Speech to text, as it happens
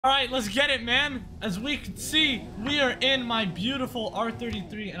Alright, let's get it, man. As we can see, we are in my beautiful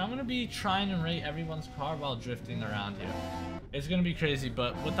R33, and I'm gonna be trying to rate everyone's car while drifting around here. It's gonna be crazy,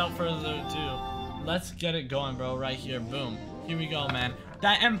 but without further ado, let's get it going, bro. Right here, boom. Here we go, man.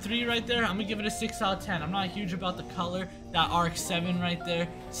 That M3 right there, I'm gonna give it a 6 out of 10. I'm not huge about the color. That RX-7 right there,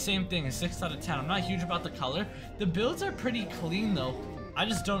 same thing, a 6 out of 10. I'm not huge about the color. The builds are pretty clean, though. I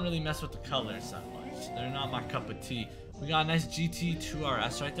just don't really mess with the colors that much. They're not my cup of tea. We got a nice GT2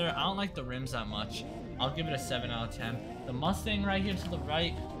 RS right there. I don't like the rims that much. I'll give it a 7 out of 10. The Mustang right here to the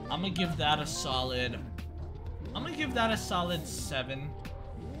right, I'm gonna give that a solid 7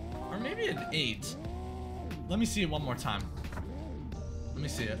 or maybe an 8. Let me see it one more time. Let me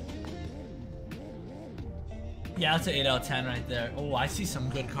see it. Yeah, that's an 8 out of 10 right there. Oh, I see some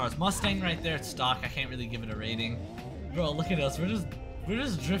good cars. Mustang right there, it's stock. I can't really give it a rating. Bro, look at us. We're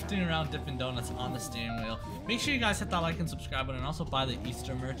just drifting around Dippin' Donuts on the steering wheel. Make sure you guys hit that like and subscribe button, and also buy the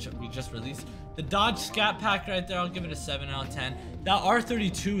Easter merch we just released. The Dodge Scat Pack right there, I'll give it a 7 out of 10. That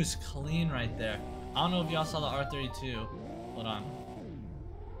R32 is clean right there. I don't know if y'all saw the R32. Hold on.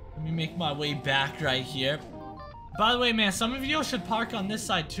 Let me make my way back right here. By the way, man, some of you should park on this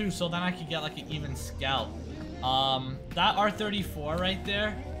side too, so then I could get like an even scout. That R34 right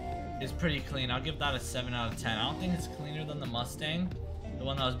there is pretty clean. I'll give that a 7 out of 10. I don't think it's cleaner than the Mustang. The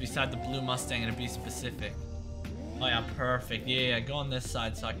one that was beside the blue Mustang, and to be specific. Oh yeah, perfect. Yeah, go on this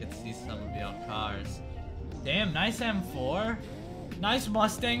side so I can see some of your cars. Damn, nice M4. Nice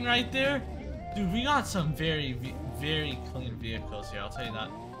Mustang right there. Dude, we got some very, very clean vehicles here, I'll tell you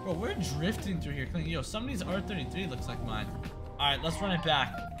that. Bro, we're drifting through here clean. Yo, somebody's R33 looks like mine. Alright, let's run it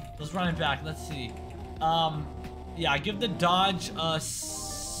back. Let's see. Yeah, I give the Dodge a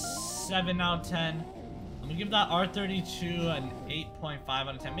 7 out of 10. I'm gonna give that R32 an 8.5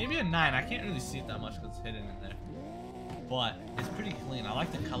 out of 10. Maybe a 9. I can't really see it that much because it's hidden in there. But it's pretty clean. I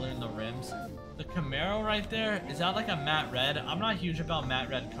like the color in the rims. The Camaro right there, is that like a matte red? I'm not huge about matte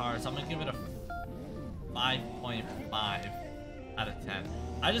red cars. I'm gonna give it a 5.5 out of 10.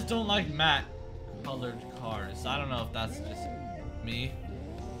 I just don't like matte colored cars. I don't know if that's just me.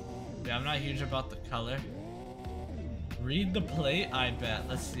 Yeah, I'm not huge about the color. Read the plate, I bet.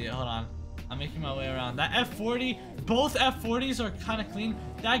 Let's see it. Hold on. I'm making my way around. That F40, both F40s are kind of clean.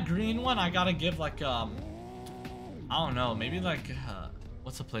 That green one, I gotta give like, I don't know, maybe like,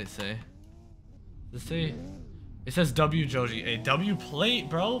 what's the plate say? Does it say? It says W JoJe. A W plate,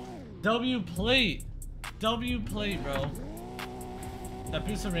 bro. W plate, bro. That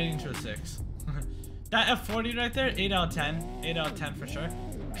boosts the rating to a 6. That F40 right there, 8 out of 10. 8 out of 10 for sure.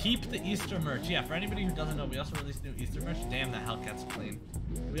 Peep the Easter merch. Yeah, for anybody who doesn't know, we also released new Easter merch. Damn, that Hellcat's clean.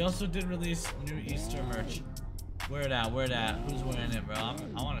 We also did release new Easter merch. Where it at? Who's wearing it, bro?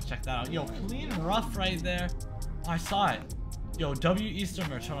 I want to check that out. Yo, clean rough right there. Oh, I saw it. Yo, W Easter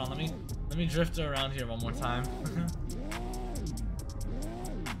merch. Hold on, let me drift around here one more time.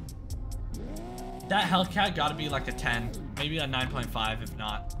 That Hellcat gotta be like a 10. Maybe a 9.5 if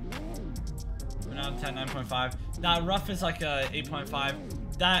not. 9 out of 10, 9.5. That rough is like a 8.5.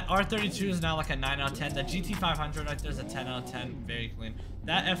 That R32 is now like a 9 out of 10. The GT500 right there is a 10 out of 10. Very clean.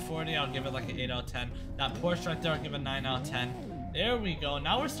 That F40, I'll give it like an 8 out of 10. That Porsche right there, I'll give it a 9 out of 10. There we go.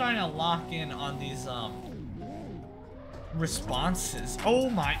 Now we're starting to lock in on these responses. Oh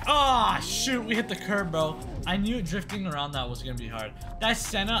my, shoot, we hit the curb, bro. I knew drifting around that was gonna be hard. That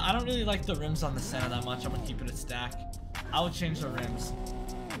Senna, I don't really like the rims on the Senna that much. I'm gonna keep it a stack. I would change the rims.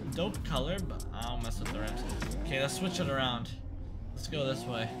 Dope color, but I don't mess with the rims. Okay, let's switch it around. Let's go this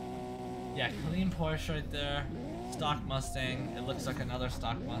way. Yeah, clean Porsche right there. Stock Mustang. It looks like another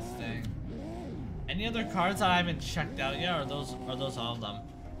stock Mustang. Any other cars that I haven't checked out yet? Or are those all of them?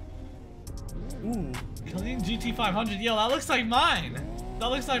 Ooh, clean GT500. Yo, that looks like mine. That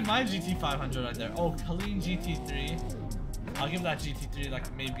looks like my GT500 right there. Oh, clean GT3. I'll give that GT3 like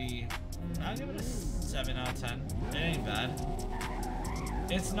maybe, I'll give it a 7 out of 10. It ain't bad.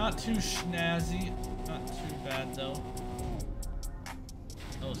 It's not too snazzy. Not too bad though.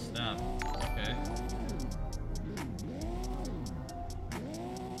 Oh snap. Okay.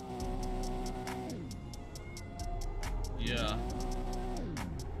 Yeah.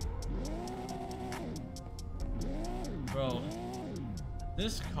 Bro,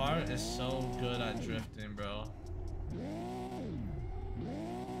 this car is so good at drifting, bro.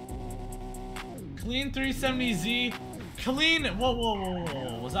 Clean 370Z. Clean.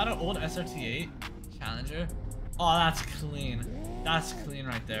 Whoa. Was that an old SRT8 Challenger? Oh, that's clean. That's clean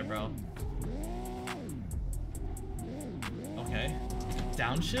right there, bro. Okay.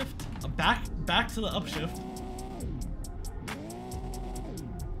 Downshift? Back to the upshift.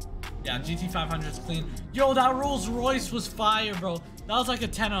 Yeah, GT500's clean. Yo, that Rolls Royce was fire, bro. That was like a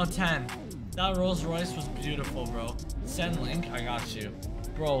 10 out of 10. That Rolls Royce was beautiful, bro. Send link, I got you.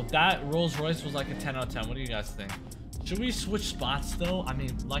 Bro, that Rolls Royce was like a 10 out of 10. What do you guys think? Should we switch spots though? I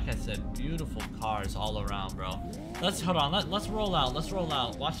mean, like I said, beautiful cars all around, bro. Hold on, let's roll out. Let's roll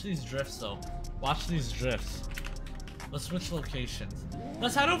out. Watch these drifts though. Watch these drifts. Let's switch locations.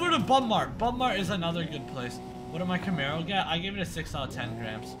 Let's head over to Bum Mart. Bum Mart is another good place. What did my Camaro get? I gave it a 6 out of 10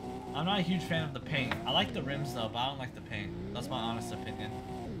 grams. I'm not a huge fan of the paint. I like the rims though, but I don't like the paint. That's my honest opinion.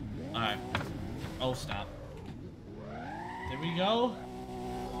 Alright. Oh, snap. There we go.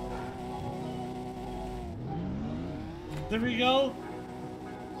 There we go.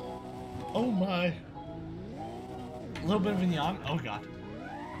 Oh my. A little bit of a yawn. Oh god.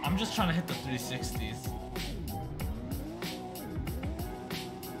 I'm just trying to hit the 360s.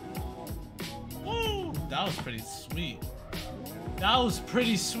 Woo! That was pretty sweet. That was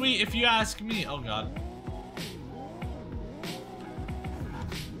pretty sweet if you ask me. Oh god.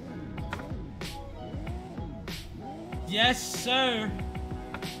 Yes, sir.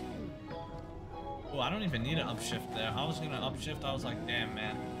 Oh, I don't even need an upshift there. I was gonna upshift. I was like, damn,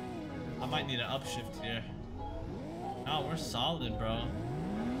 man. I might need an upshift here. No, we're solid, bro.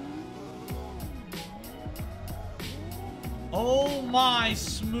 Oh my,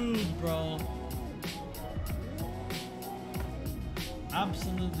 smooth, bro.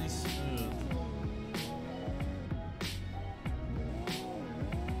 Absolutely smooth.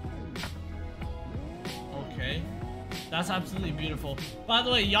 Okay. That's absolutely beautiful. By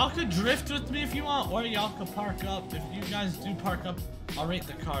the way, y'all could drift with me if you want, or y'all could park up. If you guys do park up, I'll rate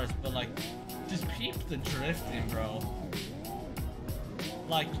the cars, but like, just peep the drifting, bro.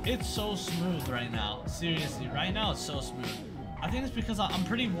 Like, it's so smooth right now. Seriously, right now it's so smooth. I think it's because I'm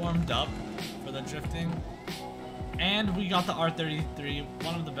pretty warmed up for the drifting. And we got the R33,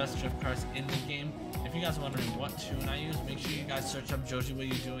 one of the best drift cars in the game. If you guys are wondering what tune I use, make sure you guys search up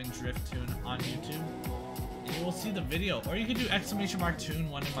JoJewyd drift tune on YouTube. And you will see the video. Or you can do !tune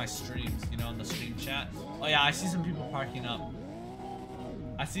one in my streams, you know, in the stream chat. Oh yeah, I see some people parking up.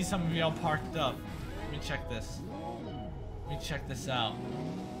 I see some of y'all parked up. Let me check this. Let me check this out.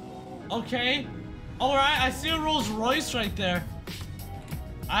 Okay. Alright, I see a Rolls Royce right there.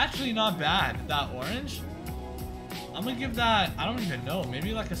 Actually not bad. That orange. I'm gonna give that, I don't even know,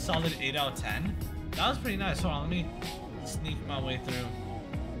 maybe like a solid 8 out of 10. That was pretty nice. Hold on, let me sneak my way through.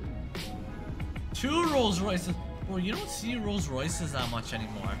 2 Rolls Royces. Bro, you don't see Rolls Royces that much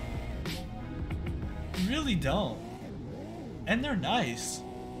anymore. You really don't. And they're nice.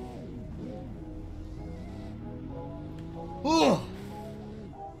 Ugh.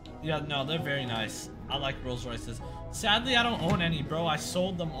 Yeah, no, they're very nice. I like Rolls Royces. Sadly, I don't own any, bro. I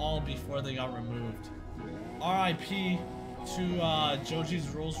sold them all before they got removed. RIP to JoJe's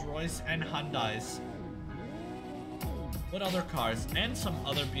Rolls Royce and Hyundai's. What other cars? And some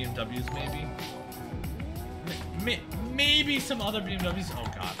other BMWs, maybe. Maybe some other BMWs.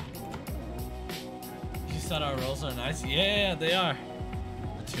 Oh god. You said our rolls are nice? Yeah, they are.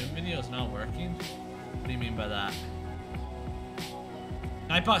 The tune video is not working? What do you mean by that?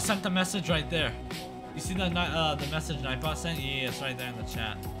 Nightbot sent the message right there. You see the message Nightbot sent? Yeah, it's right there in the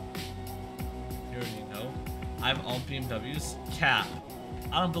chat. You already know. I have all BMWs. Cap.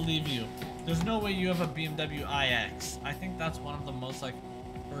 I don't believe you. There's no way you have a BMW iX. I think that's one of the most like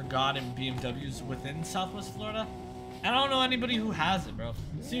forgotten BMWs within Southwest Florida. And I don't know anybody who has it, bro.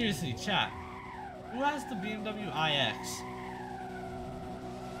 Seriously, chat. Who has the BMW iX?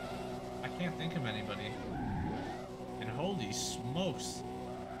 I can't think of anybody. And holy smokes.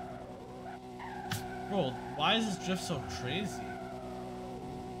 Bro, why is this drift so crazy?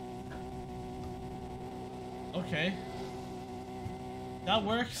 Okay. That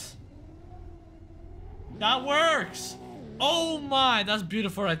works. That works! Oh my, that's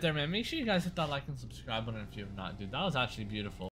beautiful right there, man. Make sure you guys hit that like and subscribe button if you have not, dude. That was actually beautiful.